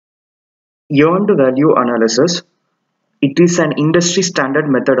Earned value analysis. It is an industry standard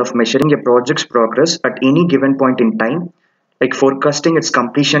method of measuring a project's progress at any given point in time, like forecasting its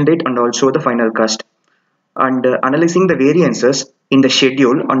completion date and also the final cost, and analyzing the variances in the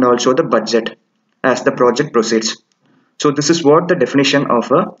schedule and also the budget as the project proceeds. So this is what the definition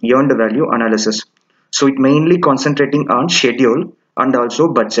of a earned value analysis. So it mainly concentrating on schedule and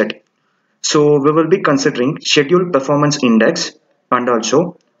also budget. So we will be considering schedule performance index and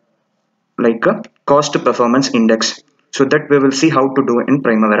also like a cost performance index. So that we will see how to do in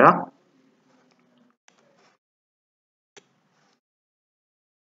Primavera.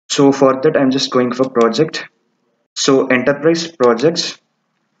 So for that I'm just going for project. So enterprise projects,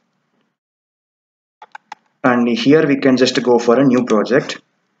 and here we can just go for a new project.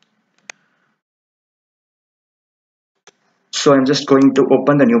 So I'm just going to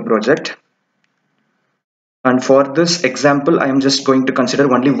open the new project. And for this example, I am just going to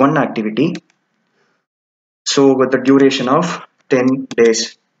consider only one activity. So with the duration of 10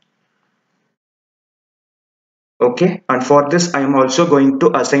 days. Okay. And for this, I am also going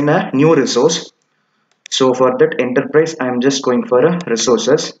to assign a new resource. So for that enterprise, I am just going for a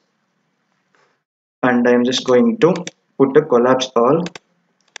resources. And I am just going to put a collapse all.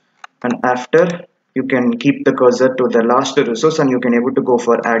 And after, you can keep the cursor to the last resource and you can able to go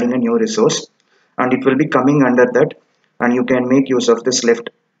for adding a new resource. And it will be coming under that. And you can make use of this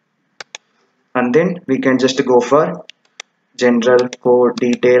left. And then we can just go for general, core,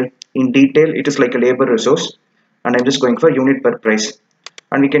 detail. In detail, it is like a labor resource, and I'm just going for unit per price.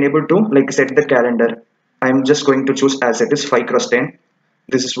 And we can able to like set the calendar. I'm just going to choose as it is 5x10.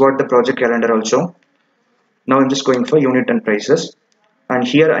 This is what the project calendar also. Now I'm just going for unit and prices, and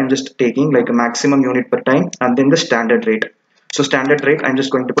here I'm just taking like a maximum unit per time and then the standard rate. So standard rate I'm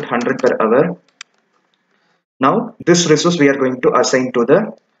just going to put 100 per hour. Now this resource we are going to assign to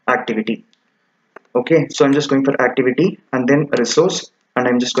the activity. Okay, so I'm just going for activity and then resource, and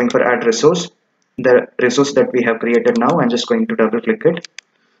I'm just going for add resource. The resource that we have created now, I'm just going to double click it.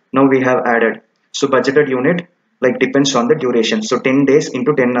 Now we have added. So budgeted unit like depends on the duration. So 10 days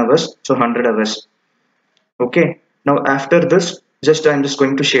into 10 hours, so 100 hours. Okay, now after this, I'm just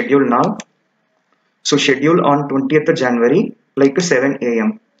going to schedule now. So schedule on 20th January like 7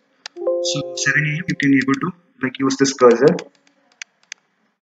 a.m. So 7 a.m. you can able to like use this cursor,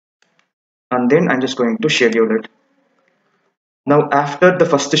 and then I'm just going to schedule it. Now after the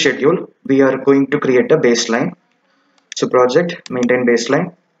first schedule, we are going to create a baseline. So project, maintain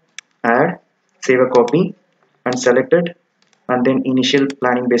baseline, add, save a copy and select it, and then initial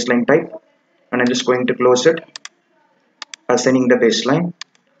planning baseline type, and I'm just going to close it, assigning the baseline.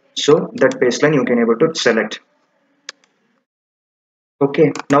 So that baseline you can able to select.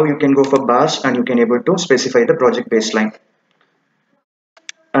 Okay, now you can go for bars and you can able to specify the project baseline.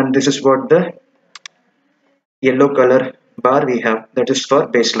 And this is what the yellow color bar we have, that is for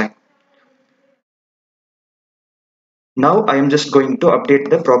baseline. Now I am just going to update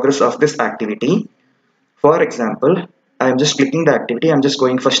the progress of this activity. For example, I am just clicking the activity, I'm just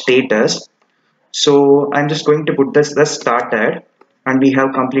going for status. So I'm just going to put this the started, and we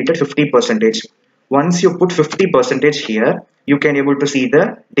have completed 50%. Once you put 50% here, you can able to see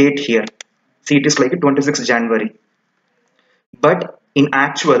the date here. See, it is like 26 January. But in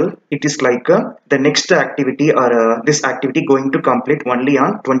actual, it is like the next activity or this activity going to complete only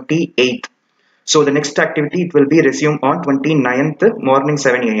on 28th. So the next activity it will be resumed on 29th morning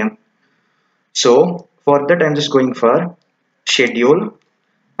 7 a.m. So for that I'm just going for schedule,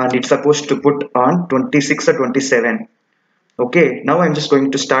 and it's supposed to put on 26 or 27. Okay, now I'm just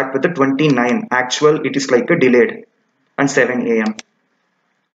going to start with the 29. Actual it is like a delayed and 7 a.m.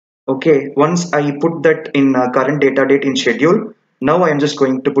 Okay, once I put that in current data date in schedule, now I am just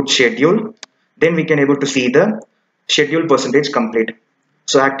going to put schedule. Then we can able to see the schedule percentage complete.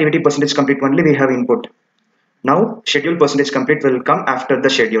 So activity percentage complete only we have input. Now schedule percentage complete will come after the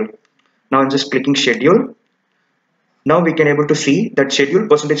schedule. Now I'm just clicking schedule. Now we can able to see that schedule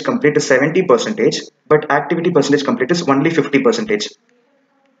percentage complete is 70%, but activity percentage complete is only 50%.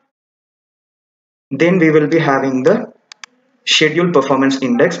 Then we will be having the schedule performance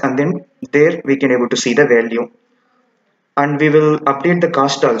index, and then there we can able to see the value. And we will update the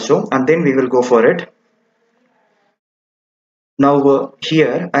cost also, and then we will go for it. Now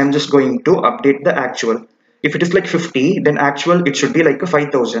here I am just going to update the actual. If it is like 50, then actual it should be like a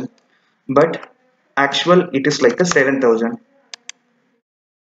 5,000, but actual it is like a 7,000.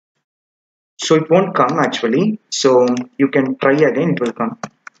 So it won't come actually, so you can try again, it will come.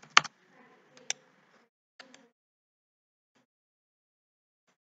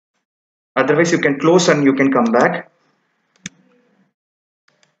 Otherwise you can close and you can come back.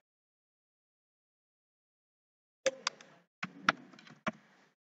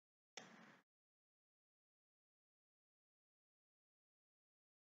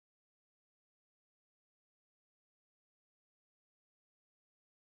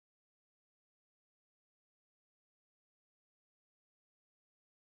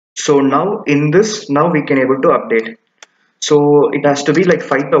 So now in this, now we can able to update. So it has to be like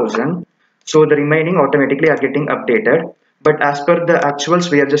 5,000. So the remaining automatically are getting updated. But as per the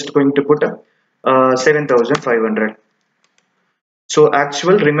actuals, we are just going to put 7,500. So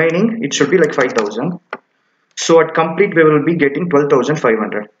actual remaining, it should be like 5,000. So at complete, we will be getting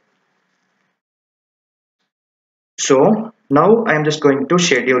 12,500. So now I am just going to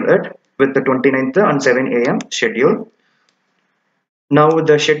schedule it with the 29th and 7 a.m. schedule. Now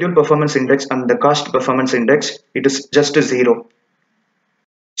the schedule performance index and the cost performance index, it is just a 0.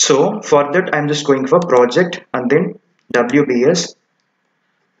 So for that, I'm just going for project and then WBS.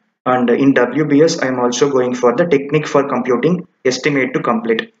 And in WBS, I'm also going for the technique for computing estimate to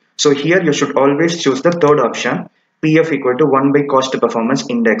complete. So here you should always choose the third option, PF equal to 1 by cost performance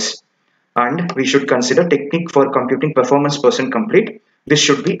index. And we should consider technique for computing performance percent complete. This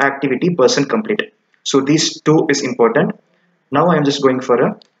should be activity percent complete. So these two is important. Now I'm just going for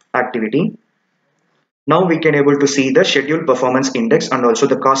a activity. Now we can able to see the schedule performance index and also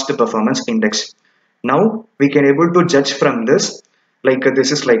the cost performance index. Now we can able to judge from this, like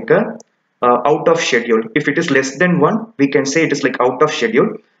this is like a out of schedule. If it is less than 1, we can say it is like out of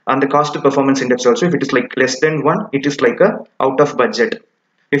schedule. And the cost performance index also, if it is like less than 1, it is like a out of budget.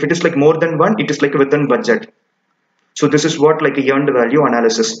 If it is like more than 1, it is like within budget. So this is what like a earned value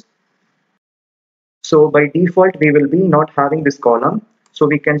analysis. So by default, we will be not having this column. So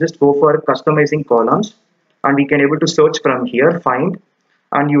we can just go for customizing columns and we can able to search from here, find,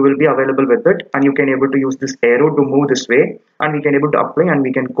 and you will be available with it. And you can able to use this arrow to move this way and we can able to apply and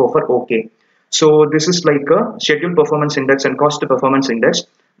we can go for OK. So this is like a schedule performance index and cost performance index.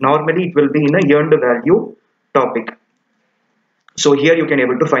 Normally it will be in a earned value topic. So here you can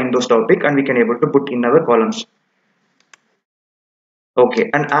able to find those topic and we can able to put in our columns. Okay,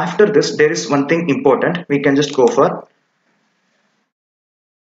 and after this, there is one thing important. We can just go for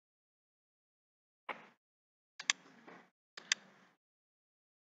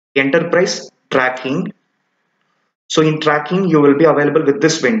enterprise tracking. So in tracking, you will be available with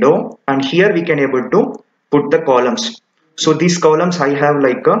this window, and here we can able to put the columns. So these columns I have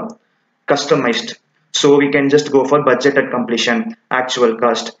like a customized. So we can just go for budget at completion, actual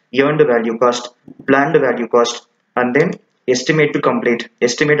cost, earned value cost, planned value cost, and then estimate to complete,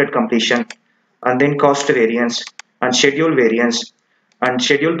 estimate at completion, and then cost variance and schedule variance and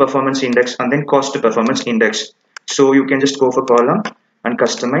schedule performance index and then cost performance index. So you can just go for column and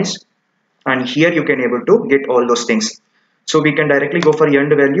customize, and here you can able to get all those things. So we can directly go for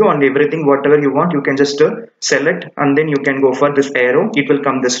earned value and everything whatever you want, you can just select and then you can go for this arrow. It will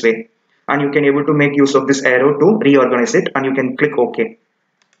come this way and you can able to make use of this arrow to reorganize it and you can click OK.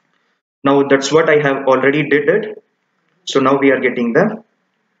 Now that's what I have already did it. So now we are getting the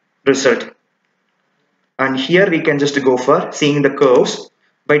result. And here we can just go for seeing the curves.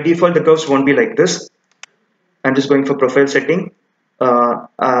 By default, the curves won't be like this. I'm just going for profile setting.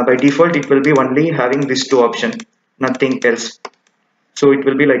 By default, it will be only having these two options, nothing else. So it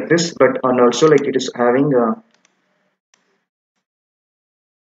will be like this, but and also like it is having.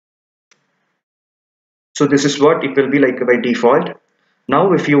 So this is what it will be like by default.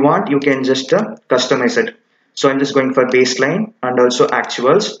 Now, if you want, you can just customize it. So I'm just going for baseline and also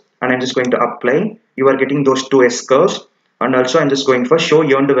actuals, and I'm just going to apply. You are getting those two S curves, and also I'm just going for show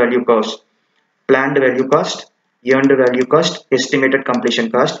earned value curves. Planned value cost, earned value cost, estimated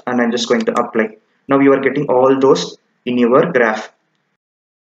completion cost, and I'm just going to apply. Now you are getting all those in your graph.